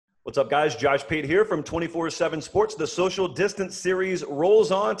What's up, guys? Josh Pate here from 24/7 Sports. The Social Distance Series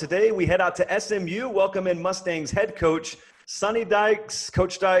rolls on. Today, we head out to SMU. Welcome in Mustangs head coach, Sonny Dykes.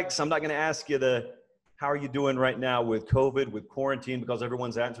 Coach Dykes, I'm not going to ask you how are you doing right now with COVID, with quarantine, because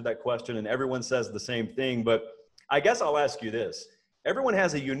everyone's answered that question and everyone says the same thing. But I guess I'll ask you this. Everyone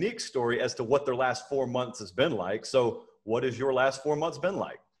has a unique story as to what their last 4 months has been like. So what has your last 4 months been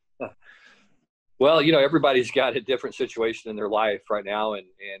like? Well, everybody's got a different situation in their life right now. And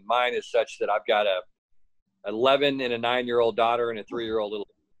mine is such that I've got a 11 and a 9-year-old daughter and a 3-year-old little.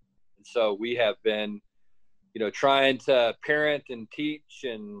 And so we have been, trying to parent and teach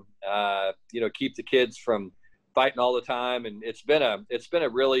and, keep the kids from fighting all the time. And it's been a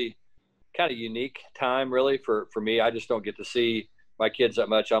really kind of unique time really for me. I just don't get to see my kids that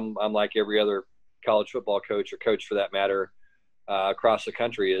much. I'm like every other college football coach or coach for that matter. Across the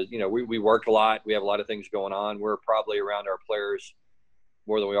country is, we work a lot. We have a lot of things going on. We're probably around our players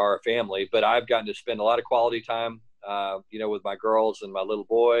more than we are a family, but I've gotten to spend a lot of quality time, with my girls and my little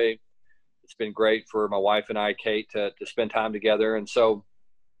boy. It's been great for my wife and I, Kate, to spend time together. And so,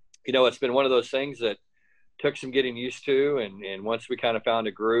 it's been one of those things that took some getting used to. And once we kind of found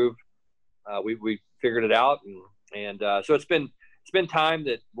a groove, we figured it out. And so it's been time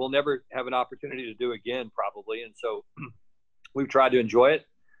that we'll never have an opportunity to do again, probably. And so, we've tried to enjoy it.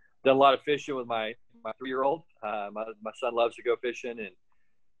 Done a lot of fishing with my 3-year-old. My son loves to go fishing,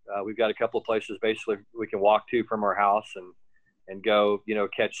 and we've got a couple of places basically we can walk to from our house and go,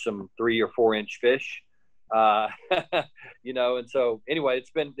 catch some 3 or 4 inch fish. And so anyway,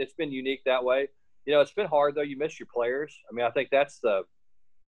 it's been unique that way. It's been hard though. You miss your players. I mean, I think that's the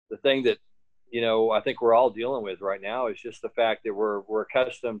thing that, I think we're all dealing with right now is just the fact that we're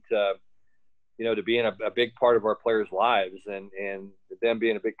accustomed to, to being a big part of our players' lives and them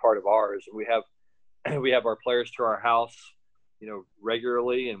being a big part of ours. And we have our players to our house,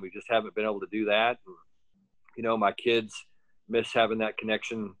 regularly, and we just haven't been able to do that. And, my kids miss having that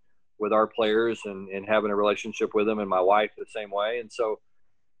connection with our players and having a relationship with them, and my wife the same way. And so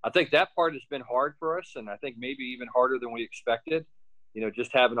I think that part has been hard for us, and I think maybe even harder than we expected,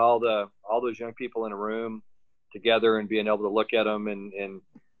 just having all those young people in a room together and being able to look at them and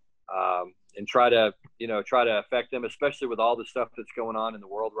try to affect them, especially with all the stuff that's going on in the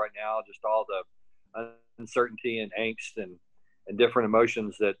world right now, just all the uncertainty and angst and different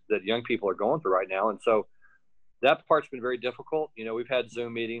emotions that young people are going through right now. And so that part's been very difficult. We've had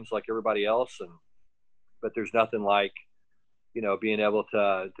Zoom meetings like everybody else, but there's nothing like, being able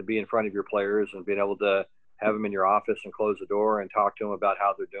to be in front of your players and being able to have them in your office and close the door and talk to them about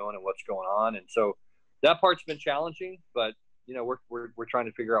how they're doing and what's going on. And so that part's been challenging, but we're trying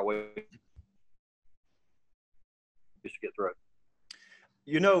to figure out ways to get through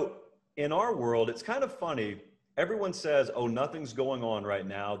it. In our world, it's kind of funny. Everyone says, oh, nothing's going on right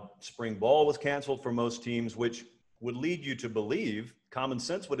now. Spring ball was canceled for most teams, which would lead you to believe, common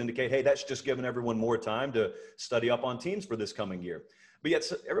sense would indicate, hey, that's just giving everyone more time to study up on teams for this coming year. But yet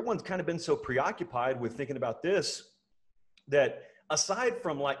everyone's kind of been so preoccupied with thinking about this that aside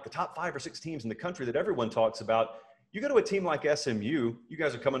from like the top 5 or 6 teams in the country that everyone talks about, you go to a team like SMU, you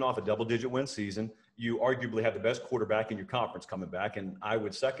guys are coming off a double-digit win season. You arguably have the best quarterback in your conference coming back, and I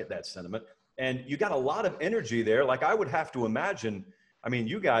would second that sentiment. And you got a lot of energy there. Like I would have to imagine,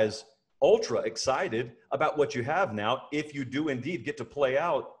 you guys ultra excited about what you have now if you do indeed get to play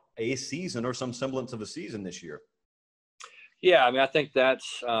out a season or some semblance of a season this year. Yeah, I think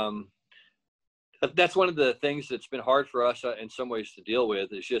that's one of the things that's been hard for us in some ways to deal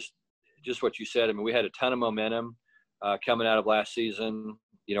with is just what you said. We had a ton of momentum coming out of last season.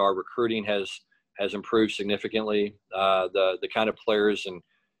 Our recruiting has improved significantly. The kind of players and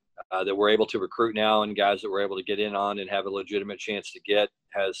that we're able to recruit now and guys that we're able to get in on and have a legitimate chance to get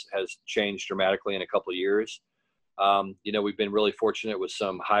has changed dramatically in a couple of years. We've been really fortunate with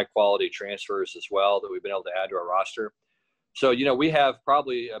some high quality transfers as well that we've been able to add to our roster. So, we have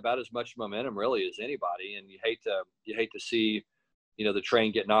probably about as much momentum really as anybody, and you hate to see, the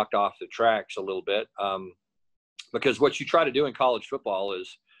train get knocked off the tracks a little bit. Because what you try to do in college football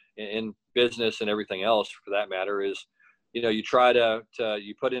is in business and everything else for that matter is, you try to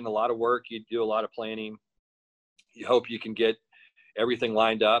you put in a lot of work, you do a lot of planning, you hope you can get everything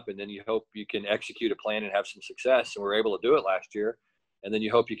lined up, and then you hope you can execute a plan and have some success. And we were able to do it last year. And then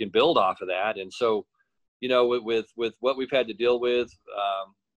you hope you can build off of that. And so, with what we've had to deal with,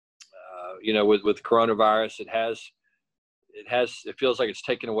 with coronavirus, it feels like it's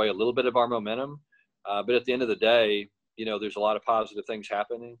taken away a little bit of our momentum. But at the end of the day, there's a lot of positive things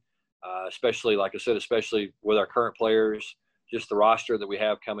happening, especially, like I said, especially with our current players, just the roster that we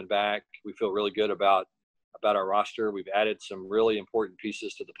have coming back. We feel really good about our roster. We've added some really important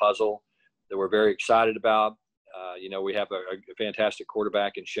pieces to the puzzle that we're very excited about. We have a fantastic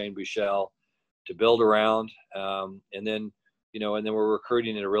quarterback in Shane Buechele to build around. And then we're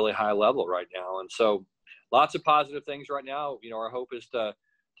recruiting at a really high level right now. And so lots of positive things right now. Our hope is to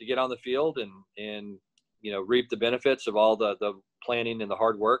get on the field and reap the benefits of all the planning and the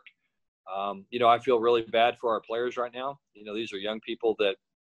hard work. I feel really bad for our players right now. These are young people that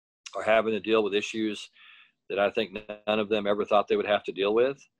are having to deal with issues that I think none of them ever thought they would have to deal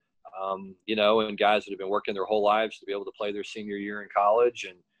with. And guys that have been working their whole lives to be able to play their senior year in college.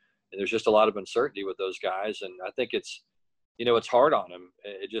 And there's just a lot of uncertainty with those guys. And I think it's hard on them.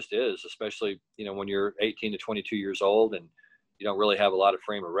 It just is, especially, when you're 18 to 22 years old and you don't really have a lot of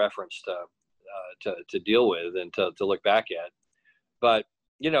frame of reference to deal with and to look back at. But,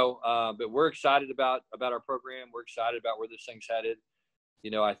 but we're excited about our program. We're excited about where this thing's headed.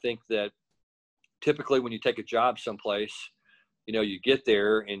 I think that typically when you take a job someplace, you get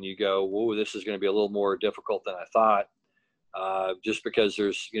there and you go, whoa, this is going to be a little more difficult than I thought. Just because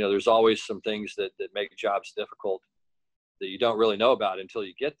there's always some things that make jobs difficult that you don't really know about until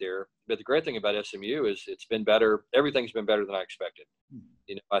you get there. But the great thing about SMU is it's been better. Everything's been better than I expected.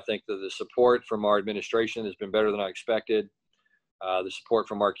 I think that the support from our administration has been better than I expected. The support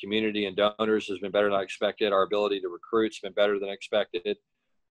from our community and donors has been better than I expected. Our ability to recruit has been better than expected.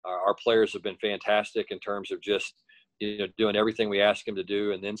 Our players have been fantastic in terms of just, doing everything we ask them to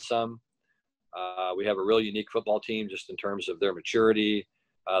do and then some. We have a really unique football team just in terms of their maturity,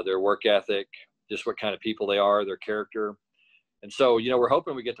 their work ethic, just what kind of people they are, their character. And so, we're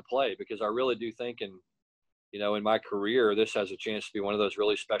hoping we get to play because I really do think in my career, this has a chance to be one of those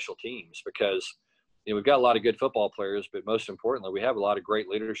really special teams because, we've got a lot of good football players, but most importantly, we have a lot of great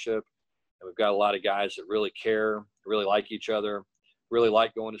leadership and we've got a lot of guys that really care, really like each other, really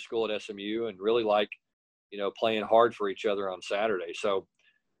like going to school at SMU and really like, playing hard for each other on Saturday. So,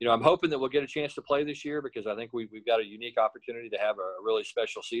 I'm hoping that we'll get a chance to play this year because I think we've got a unique opportunity to have a really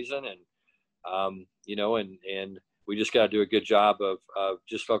special season. And, and we just got to do a good job of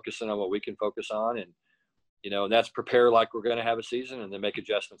just focusing on what we can focus on. And, and that's prepare like we're going to have a season and then make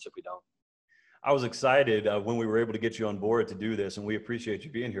adjustments if we don't. I was excited when we were able to get you on board to do this, and we appreciate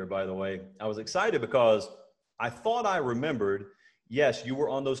you being here, by the way. I was excited because I thought I remembered, yes, you were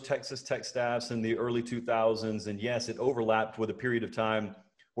on those Texas Tech staffs in the early 2000s, and yes, it overlapped with a period of time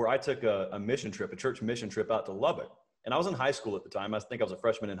where I took a mission trip, a church mission trip out to Lubbock. And I was in high school at the time. I think I was a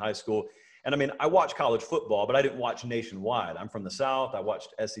freshman in high school. And I mean, I watched college football, but I didn't watch nationwide. I'm from the South. I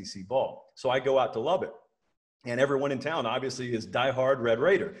watched SEC ball. So I go out to Lubbock, and everyone in town obviously is diehard Red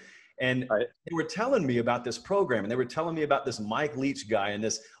Raider. And they were telling me about this program, and they were telling me about this Mike Leach guy and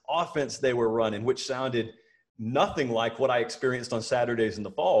this offense they were running, which sounded nothing like what I experienced on Saturdays in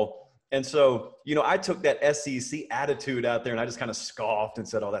the fall. And so, I took that SEC attitude out there and I just kind of scoffed and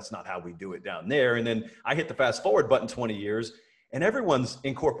said, oh, that's not how we do it down there. And then I hit the fast forward button 20 years and everyone's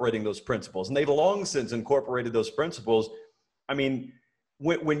incorporating those principles, and they've long since incorporated those principles. I mean,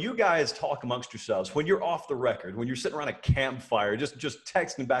 when you guys talk amongst yourselves, when you're off the record, when you're sitting around a campfire, just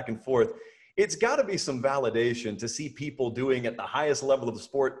texting back and forth, it's got to be some validation to see people doing at the highest level of the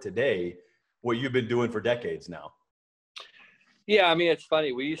sport today what you've been doing for decades now. Yeah, I mean, it's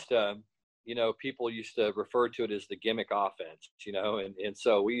funny. We used to, people used to refer to it as the gimmick offense, and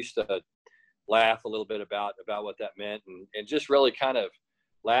so we used to laugh a little bit about what that meant and just really kind of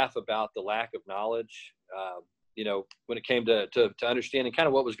laugh about the lack of knowledge, when it came to understanding kind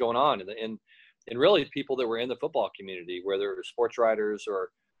of what was going on and really people that were in the football community, whether it was sports writers or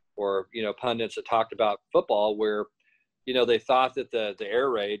pundits that talked about football where, they thought that the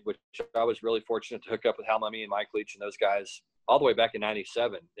air raid, which I was really fortunate to hook up with Hal Mumme and Mike Leach and those guys all the way back in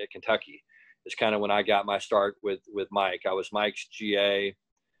 '97 at Kentucky, is kind of when I got my start with Mike. I was Mike's GA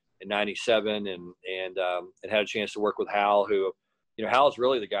in '97 and had a chance to work with Hal, who, Hal's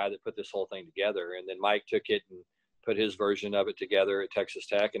really the guy that put this whole thing together. And then Mike took it and put his version of it together at Texas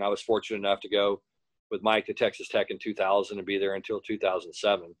Tech. And I was fortunate enough to go with Mike to Texas Tech in 2000 and be there until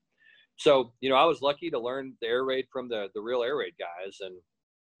 2007. So, I was lucky to learn the air raid from the real air raid guys.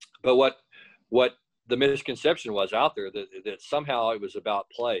 But what the misconception was out there that somehow it was about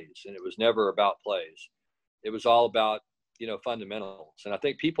plays, and it was never about plays. It was all about, fundamentals. And I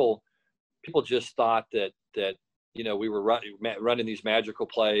think people just thought that we were running these magical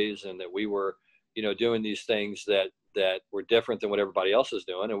plays and that we were, doing these things that were different than what everybody else is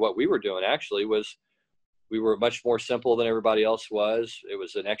doing. And what we were doing actually was we were much more simple than everybody else was. It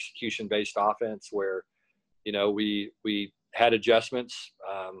was an execution-based offense where, we had adjustments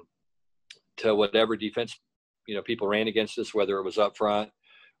to whatever defense, people ran against us, whether it was up front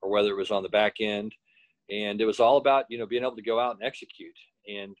or whether it was on the back end. And it was all about, being able to go out and execute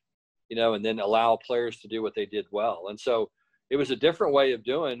and, and then allow players to do what they did well. And so it was a different way of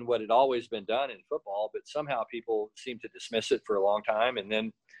doing what had always been done in football, but somehow people seemed to dismiss it for a long time. And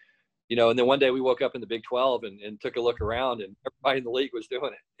then, and then one day we woke up in the Big 12 and took a look around, and everybody in the league was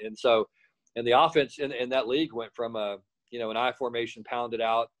doing it. And so, and the offense in that league went from an I formation, pounded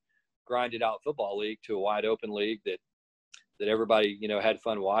out, grinded out football league to a wide open league that everybody, had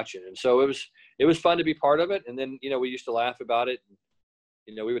fun watching. And so it was fun to be part of it. And then, we used to laugh about it.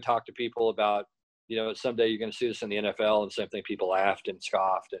 We would talk to people about, someday you're going to see this in the NFL, and same thing, people laughed and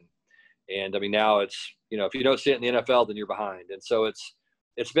scoffed. And I mean, now it's, if you don't see it in the NFL, then you're behind. And so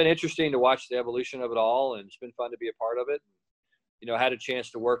it's been interesting to watch the evolution of it all, and it's been fun to be a part of it. I had a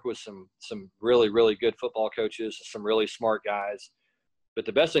chance to work with some really, really good football coaches, some really smart guys. But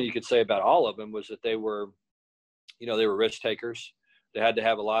the best thing you could say about all of them was that they were risk takers. They had to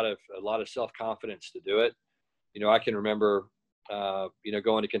have a lot of self-confidence to do it. I can remember,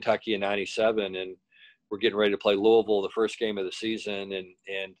 going to Kentucky in '97, and we're getting ready to play Louisville the first game of the season.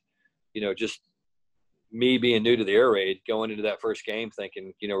 And just me being new to the air raid, going into that first game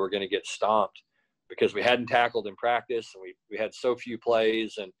thinking, we're going to get stomped because we hadn't tackled in practice, and we had so few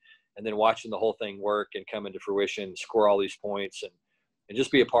plays, and then watching the whole thing work and come into fruition, score all these points, and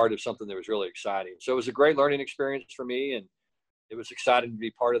just be a part of something that was really exciting. So it was a great learning experience for me, and it was exciting to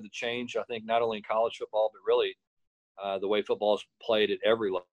be part of the change, I think, not only in college football, but really the way football is played at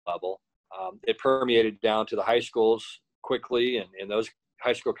every level. It permeated down to the high schools quickly, and those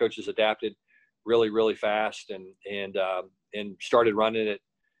high school coaches adapted really, really fast and started running it,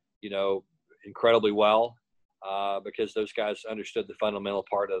 incredibly well because those guys understood the fundamental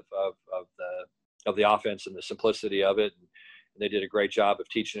part of the offense and the simplicity of it. And they did a great job of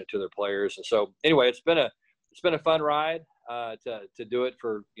teaching it to their players. And so anyway, it's been a fun ride to do it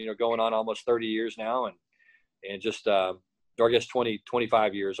for, going on almost 30 years now, and just, or I guess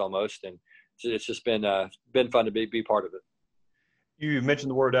 25 years almost. And it's just been fun to be part of it. You mentioned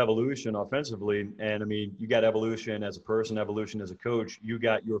the word evolution offensively, and I mean, you got evolution as a person, evolution as a coach. You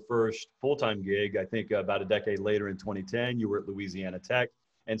got your first full-time gig, I think, about a decade later in 2010. You were at Louisiana Tech.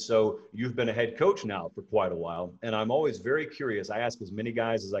 And so you've been a head coach now for quite a while. And I'm always very curious. I ask as many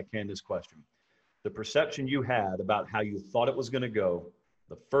guys as I can this question. The perception you had about how you thought it was going to go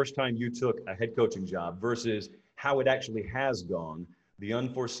the first time you took a head coaching job versus how it actually has gone, the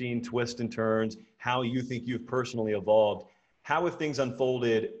unforeseen twists and turns, how you think you've personally evolved. How have things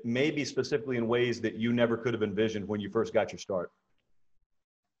unfolded, maybe specifically in ways that you never could have envisioned when you first got your start?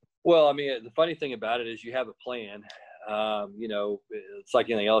 Well, I mean, the funny thing about it is you have a plan. It's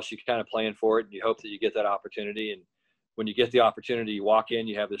like anything else. You kind of plan for it, and you hope that you get that opportunity. And when you get the opportunity, you walk in,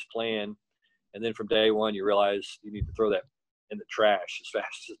 you have this plan. And then from day one, you realize you need to throw that in the trash as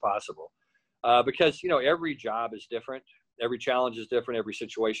fast as possible. Because, every job is different. Every challenge is different. Every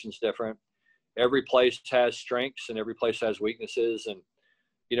situation is different. Every place has strengths and every place has weaknesses. And,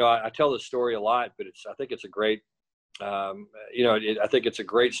 I tell this story a lot, but I think it's a great, I think it's a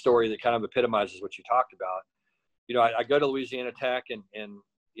great story that kind of epitomizes what you talked about. I go to Louisiana Tech and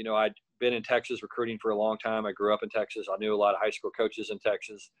I'd been in Texas recruiting for a long time. I grew up in Texas. I knew a lot of high school coaches in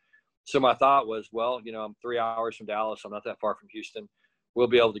Texas. So my thought was, well, I'm 3 hours from Dallas. I'm not that far from Houston. We'll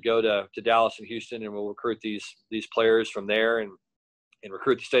be able to go to Dallas and Houston, and we'll recruit these players from there and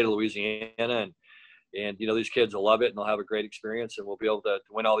recruit the state of Louisiana. And these kids will love it, and they'll have a great experience, and we'll be able to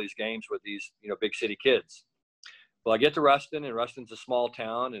win all these games with these, big city kids. Well, I get to Ruston, and Ruston's a small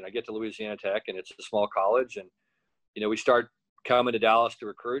town, and I get to Louisiana Tech, and it's a small college. And, we start coming to Dallas to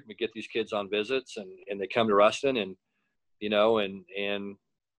recruit, and we get these kids on visits, and they come to Ruston, and at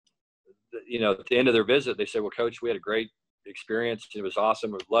the end of their visit, they say, well, Coach, we had a great experience. It was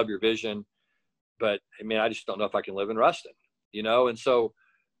awesome. We love your vision. But, I just don't know if I can live in Ruston, And so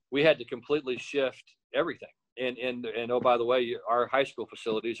we had to completely shift everything. And oh, by the way, our high school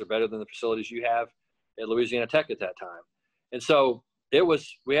facilities are better than the facilities you have at Louisiana Tech at that time. And so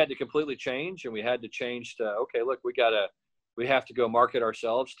we had to completely change, and we had to change to, okay, look, we have to go market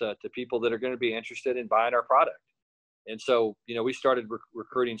ourselves to people that are going to be interested in buying our product. And so, we started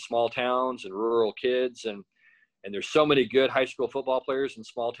recruiting small towns and rural kids, and there's so many good high school football players in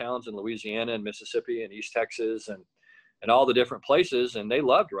small towns in Louisiana and Mississippi and East Texas and all the different places. And they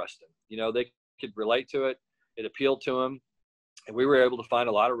loved Ruston. They could relate to it. It appealed to them. And we were able to find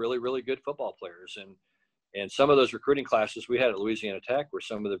a lot of really, really good football players. And some of those recruiting classes we had at Louisiana Tech were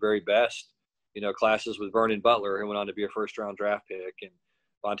some of the very best, classes with Vernon Butler, who went on to be a first-round draft pick, and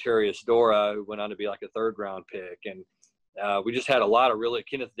Montarius Dora, who went on to be like a third-round pick. And we just had a lot of really –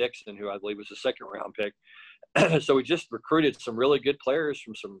 Kenneth Dixon, who I believe was a second-round pick. So we just recruited some really good players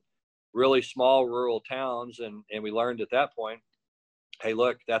from some really small rural towns. And we learned at that point, hey,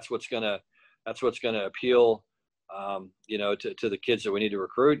 look, that's what's going to appeal, to the kids that we need to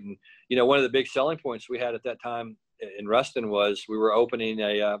recruit. And, one of the big selling points we had at that time in Ruston was we were opening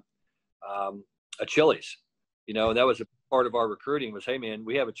a Chili's, and that was a part of our recruiting was, hey man,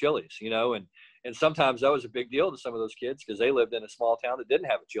 we have a Chili's, and sometimes that was a big deal to some of those kids because they lived in a small town that didn't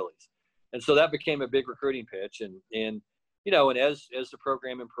have a Chili's. And so that became a big recruiting pitch. And as the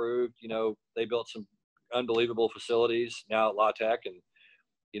program improved, they built some unbelievable facilities now at La Tech. And,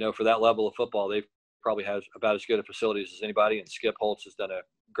 for that level of football, they probably has about as good a facilities as anybody. And Skip Holtz has done a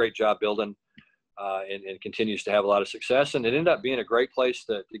great job building and continues to have a lot of success. And it ended up being a great place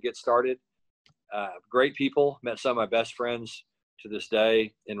to get started. Great people, met some of my best friends to this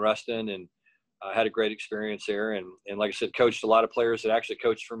day in Ruston, and had a great experience there. And like I said, coached a lot of players that actually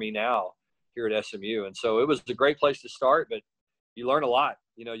coach for me now here at SMU. And so it was a great place to start, but you learn a lot,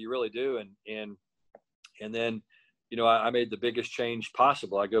 you really do. And then, I made the biggest change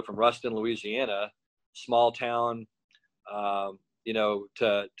possible. I go from Ruston, Louisiana, small town, to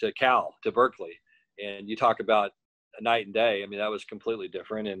Cal, to Berkeley. And you talk about a night and day. I mean, that was completely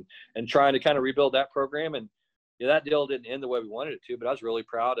different, and trying to kind of rebuild that program. And that deal didn't end the way we wanted it to, but I was really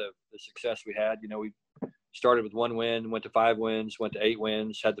proud of the success we had. We started with 1 win, went to 5 wins, went to 8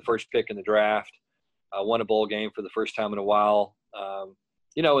 wins, had the first pick in the draft, won a bowl game for the first time in a while.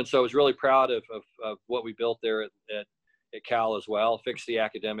 And so I was really proud of what we built there at Cal as well, fixed the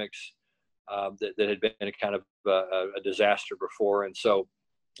academics that had been a kind of a disaster before. And so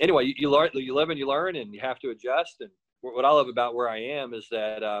anyway, you live and you learn, and you have to adjust. And what I love about where I am is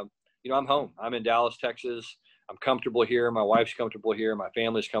that, I'm home. I'm in Dallas, Texas. I'm comfortable here. My wife's comfortable here. My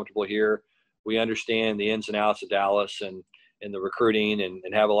family's comfortable here. We understand the ins and outs of Dallas and the recruiting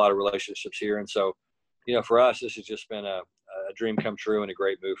and have a lot of relationships here. And so, for us, this has just been a dream come true and a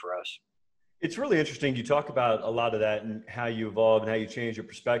great move for us. It's really interesting. You talk about a lot of that and how you evolved and how you change your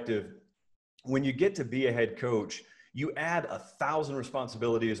perspective. When you get to be a head coach, you add 1,000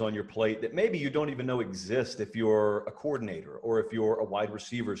 responsibilities on your plate that maybe you don't even know exist if you're a coordinator or if you're a wide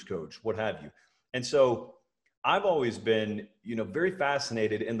receivers coach, what have you. And so I've always been, very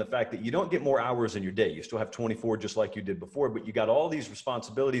fascinated in the fact that you don't get more hours in your day. You still have 24 just like you did before, but you got all these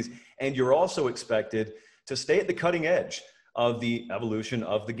responsibilities, and you're also expected to stay at the cutting edge of the evolution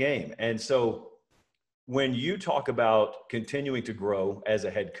of the game. And so when you talk about continuing to grow as a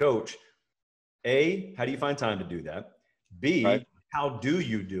head coach, A, how do you find time to do that? B, right. How do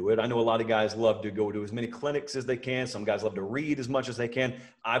you do it? I know a lot of guys love to go to as many clinics as they can. Some guys love to read as much as they can.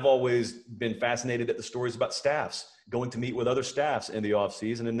 I've always been fascinated at the stories about staffs, going to meet with other staffs in the off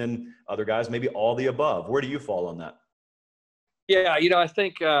season, and then other guys, maybe all the above. Where do you fall on that? Yeah, I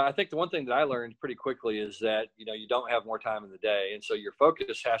think the one thing that I learned pretty quickly is that, you don't have more time in the day. And so your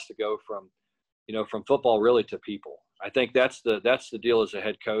focus has to go from football really to people. I think that's the deal as a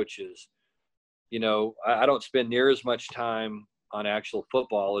head coach is, I don't spend near as much time on actual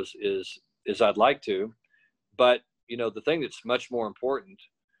football as I'd like to, but the thing that's much more important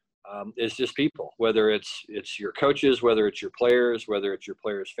is just people, whether it's your coaches, whether it's your players, whether it's your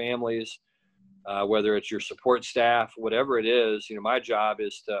players' families, whether it's your support staff, whatever it is. My job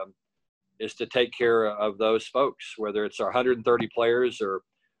is to take care of those folks, whether it's our 130 players or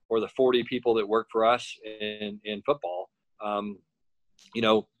the 40 people that work for us in football. All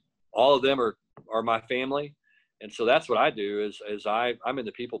of them are my family. And so that's what I do is I'm in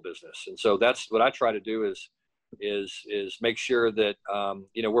the people business. And so that's what I try to do is make sure that,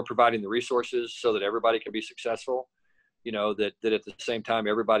 we're providing the resources so that everybody can be successful, that at the same time,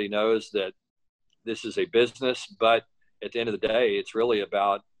 everybody knows that this is a business, but at the end of the day, it's really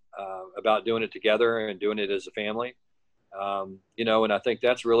about doing it together and doing it as a family. And I think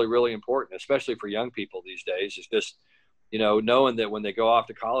that's really, really important, especially for young people these days, is just, knowing that when they go off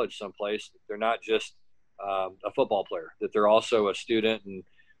to college someplace, they're not just a football player, that they're also a student and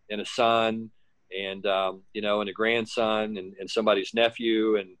a son and a grandson and somebody's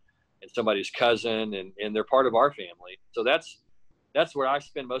nephew and somebody's cousin, and they're part of our family. So that's where I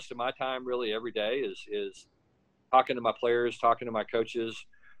spend most of my time really every day is talking to my players, talking to my coaches,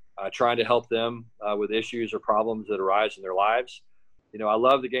 trying to help them with issues or problems that arise in their lives. I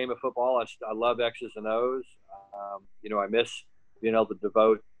love the game of football. I love X's and O's. I miss being able to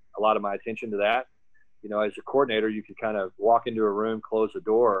devote a lot of my attention to that. As a coordinator, you can kind of walk into a room, close the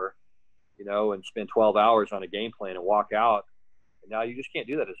door, and spend 12 hours on a game plan and walk out. And now you just can't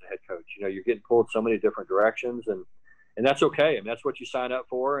do that as a head coach. You're getting pulled so many different directions, and that's okay. And that's what you sign up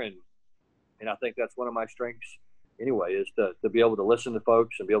for. And I think that's one of my strengths anyway, is to be able to listen to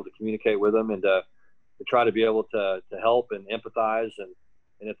folks and be able to communicate with them and to try to be able to help and empathize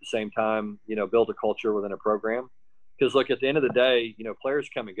and at the same time, build a culture within a program. Because look, at the end of the day, players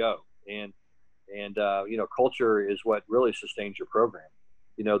come and go, and culture is what really sustains your program.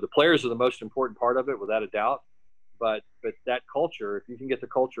 The players are the most important part of it, without a doubt. But that culture, if you can get the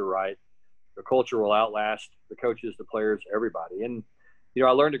culture right, the culture will outlast the coaches, the players, everybody. And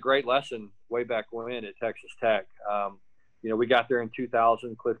I learned a great lesson way back when at Texas Tech. We got there in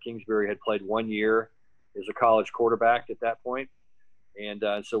 2000. Cliff Kingsbury had played 1 year as a college quarterback at that point. And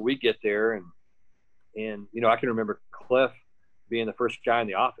so we get there, and I can remember Cliff being the first guy in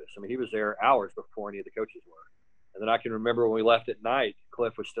the office. I mean, he was there hours before any of the coaches were. And then I can remember when we left at night,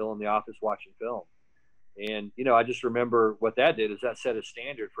 Cliff was still in the office watching film. And, I just remember what that did is that set a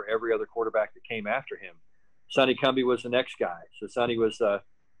standard for every other quarterback that came after him. Sonny Cumbie was the next guy. So Sonny was the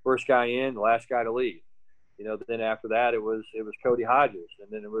first guy in, the last guy to leave. Then after that, it was Cody Hodges, and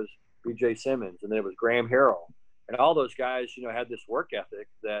then it was B.J. Simmons, and then it was Graham Harrell. And all those guys, had this work ethic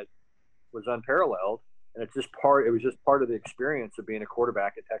that was unparalleled. And it was just part of the experience of being a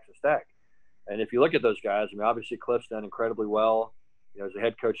quarterback at Texas Tech. And if you look at those guys, I mean, obviously Cliff's done incredibly well. As the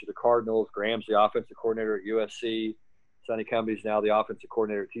head coach of the Cardinals, Graham's the offensive coordinator at USC. Sonny Cumbie's now the offensive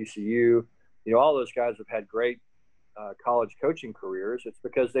coordinator at TCU. All those guys have had great college coaching careers. It's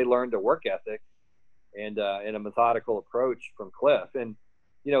because they learned a work ethic and a methodical approach from Cliff. And,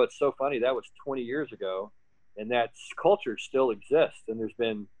 it's so funny. That was 20 years ago, and that culture still exists. And there's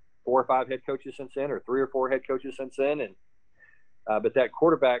been 4 or 5 head coaches since then, or 3 or 4 head coaches since then. And but that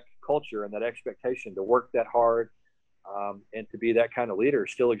quarterback culture and that expectation to work that hard and to be that kind of leader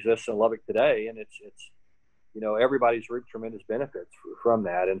still exists in Lubbock today. And it's everybody's reaped tremendous benefits from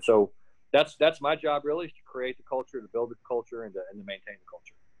that. And so that's my job, really, is to create the culture, to build the culture, and to maintain the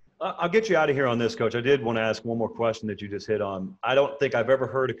culture. I'll get you out of here on this, Coach. I did want to ask one more question that you just hit on. I don't think I've ever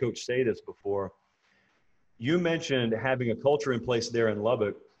heard a coach say this before. You mentioned having a culture in place there in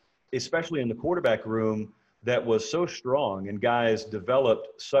Lubbock, especially in the quarterback room, that was so strong, and guys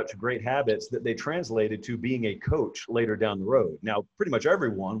developed such great habits that they translated to being a coach later down the road. Now, pretty much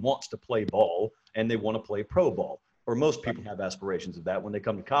everyone wants to play ball, and they want to play pro ball, or most people have aspirations of that when they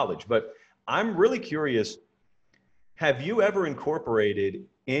come to college. But I'm really curious, have you ever incorporated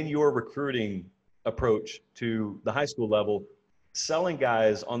in your recruiting approach to the high school level, selling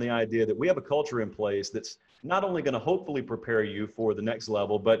guys on the idea that we have a culture in place that's not only going to hopefully prepare you for the next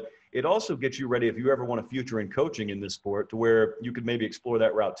level, but it also gets you ready if you ever want a future in coaching in this sport, to where you could maybe explore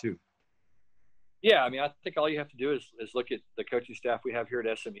that route too? Yeah, I mean, I think all you have to do is look at the coaching staff we have here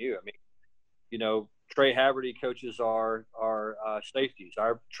at SMU. I mean, Trey Haverty coaches our safeties.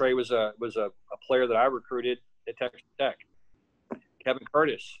 Trey was a player that I recruited at Texas Tech. Kevin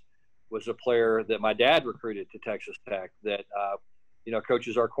Curtis was a player that my dad recruited to Texas Tech that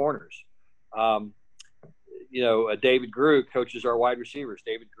coaches our corners. David Grew coaches our wide receivers.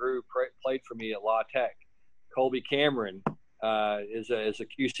 David Grew played for me at La Tech. Colby Cameron is a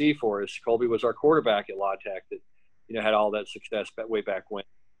QC for us. Colby was our quarterback at La Tech that had all that success way back when.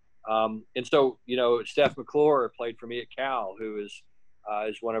 And so Steph McClure played for me at Cal, who is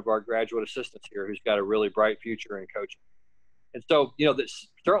one of our graduate assistants here, who's got a really bright future in coaching. And so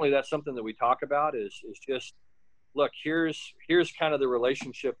certainly that's something that we talk about is just, look, here's kind of the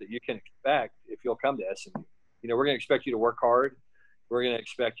relationship that you can expect if you'll come to SMU. We're going to expect you to work hard. We're going to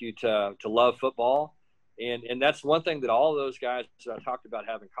expect you to love football. And that's one thing that all of those guys that I talked about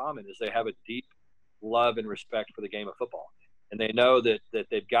have in common is they have a deep love and respect for the game of football. And they know that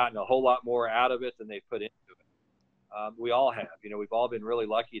they've gotten a whole lot more out of it than they've put into it. We all have. We've all been really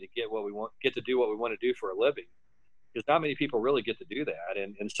lucky to get to do what we want to do for a living, because not many people really get to do that.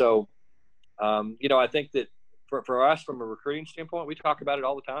 And so, I think that for us, from a recruiting standpoint, we talk about it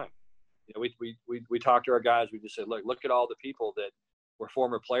all the time. We talk to our guys. We just said, look at all the people that were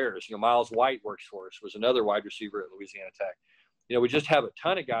former players. Miles White works for us, was another wide receiver at Louisiana Tech. We just have a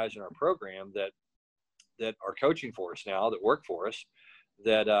ton of guys in our program that are coaching for us now, that work for us,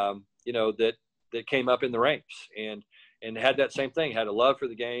 that that came up in the ranks and had that same thing, had a love for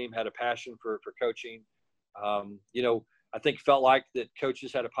the game, had a passion for coaching. I think felt like that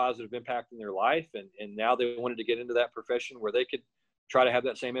coaches had a positive impact in their life, and now they wanted to get into that profession where they could try to have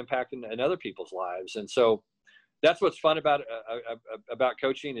that same impact in other people's lives. And so that's what's fun about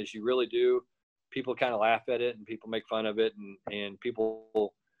coaching is you really do. People kind of laugh at it and people make fun of it, and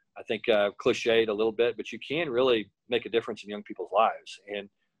people, I think, cliched a little bit, but you can really make a difference in young people's lives. And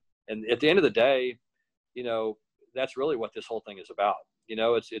at the end of the day, that's really what this whole thing is about.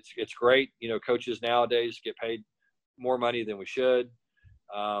 It's great. Coaches nowadays get paid more money than we should.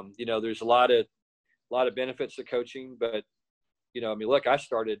 There's a lot of benefits to coaching, but you know, I mean, look, I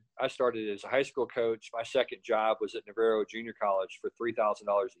started as a high school coach. My second job was at Navarro Junior College for $3,000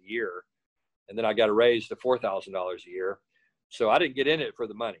 a year. And then I got a raise to $4,000 a year. So I didn't get in it for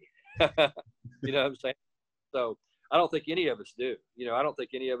the money. You know what I'm saying? So I don't think any of us do. You know, I don't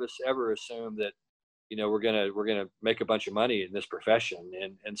think any of us ever assume that, you know, we're gonna make a bunch of money in this profession.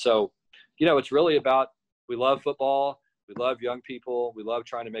 And so, you know, it's really about, we love football, we love young people, we love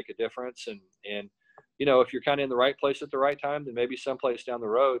trying to make a difference. And you know, if you're kind of in the right place at the right time, then maybe someplace down the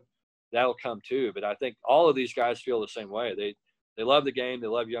road that'll come too. But I think all of these guys feel the same way. They love the game, they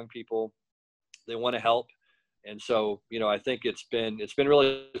love young people, they want to help. And so, you know, I think it's been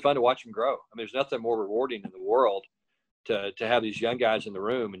really fun to watch them grow. I mean, there's nothing more rewarding in the world to have these young guys in the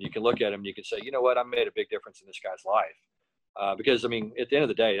room, and you can look at them and you can say, you know what, I made a big difference in this guy's life. Because I mean, at the end of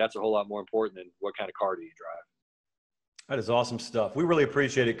the day, that's a whole lot more important than what kind of car do you drive. That is awesome stuff. We really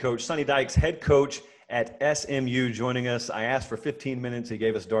appreciate it, Coach. Sonny Dykes, head coach at SMU, joining us. I asked for 15 minutes. He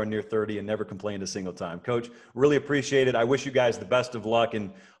gave us darn near 30 and never complained a single time. Coach, really appreciate it. I wish you guys the best of luck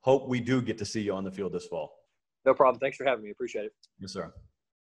and hope we do get to see you on the field this fall. No problem. Thanks for having me. Appreciate it. Yes, sir.